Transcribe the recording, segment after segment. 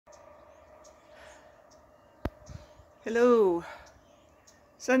Hello.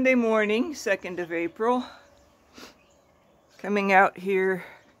 Sunday morning, 2nd of April. Coming out here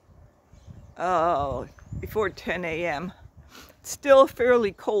before 10 a.m. It's still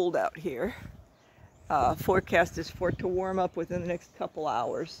fairly cold out here. Forecast is for it to warm up within the next couple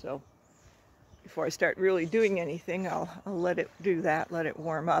hours, so before I start really doing anything, I'll let it do that, let it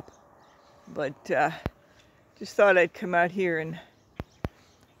warm up. But just thought I'd come out here and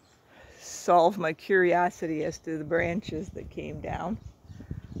solve my curiosity as to the branches that came down.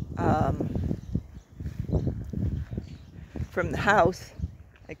 From the house,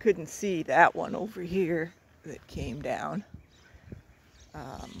 I couldn't see that one over here that came down.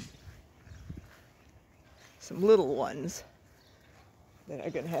 Some little ones that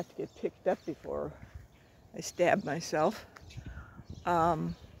are going to have to get picked up before I stab myself.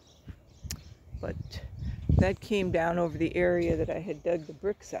 But that came down over the area that I had dug the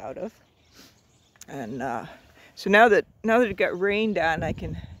bricks out of. And so now that it got rained on, I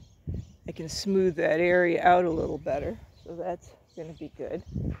can smooth that area out a little better. So that's going to be good.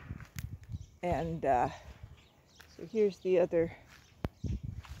 And so here's the other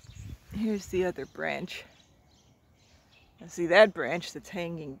branch. Now see, that branch that's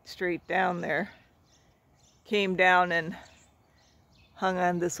hanging straight down there came down and hung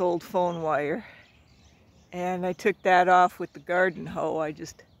on this old phone wire. And I took that off with the garden hoe. I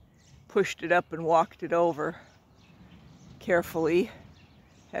just pushed it up and walked it over carefully,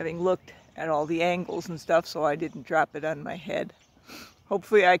 having looked at all the angles and stuff so I didn't drop it on my head.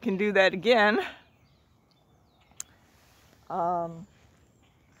 Hopefully I can do that again.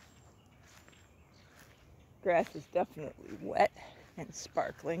 Grass is definitely wet and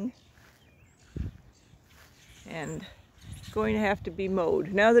sparkling and going to have to be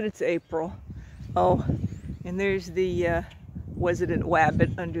mowed now that it's April. Oh, and there's the resident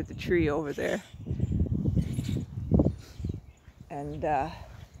wabbit under the tree over there. And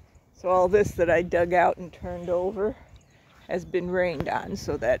so all this that I dug out and turned over has been rained on,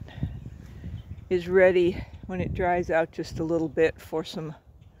 so that is ready when it dries out just a little bit for some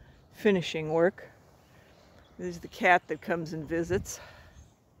finishing work. There's the cat that comes and visits.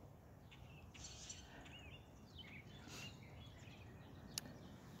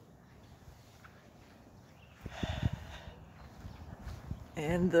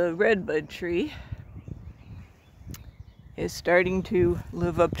 And the redbud tree is starting to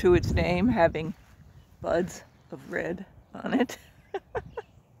live up to its name, having buds of red on it.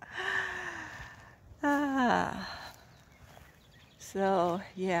 So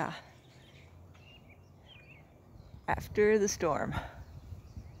yeah, after the storm.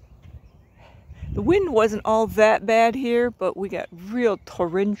 The wind wasn't all that bad here, but we got real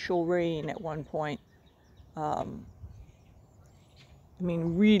torrential rain at one point. I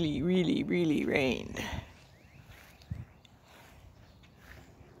mean, really, really, really rained.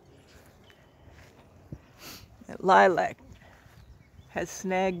 That lilac has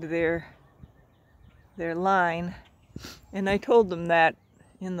snagged their line, and I told them that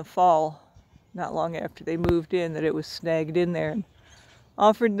in the fall, not long after they moved in, that it was snagged in there, and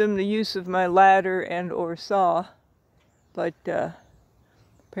offered them the use of my ladder and or saw, but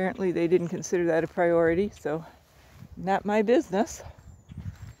apparently they didn't consider that a priority, so not my business.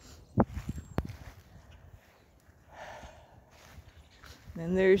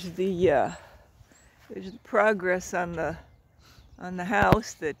 And there's the progress on the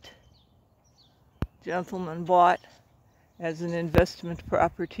house that gentleman bought as an investment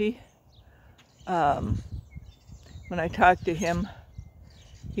property. When I talked to him,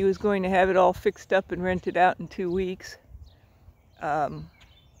 he was going to have it all fixed up and rented out in 2 weeks,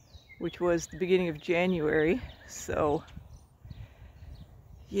 which was the beginning of January. So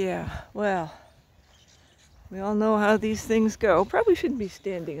yeah, well, we all know how these things go. Probably shouldn't be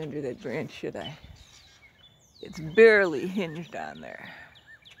standing under that branch, should I? It's barely hinged on there.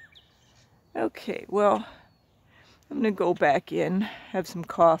 Okay, well, I'm gonna go back in, have some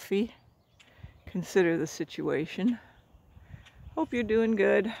coffee, consider the situation. Hope you're doing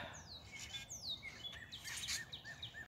good.